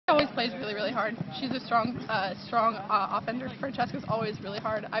just plays really, really hard. She's a strong offender. Francesca's always really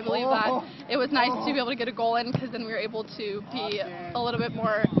hard. I believe that it was nice to be able to get a goal in because then we were able to be a little bit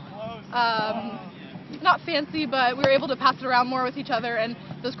more, not fancy, but we were able to pass it around more with each other, and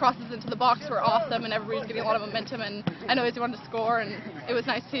those crosses into the box were awesome, and everybody was getting a lot of momentum, and I know he wanted to score, and it was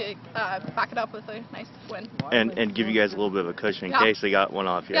nice to back it up with a nice win. And give you guys a little bit of a cushion in case they got one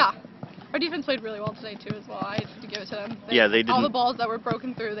off here. Yeah. Our defense played really well today, too, as well. I have to give it to them. Yeah, they didn't. All the balls that were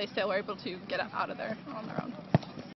broken through, they still were able to get out of there on their own.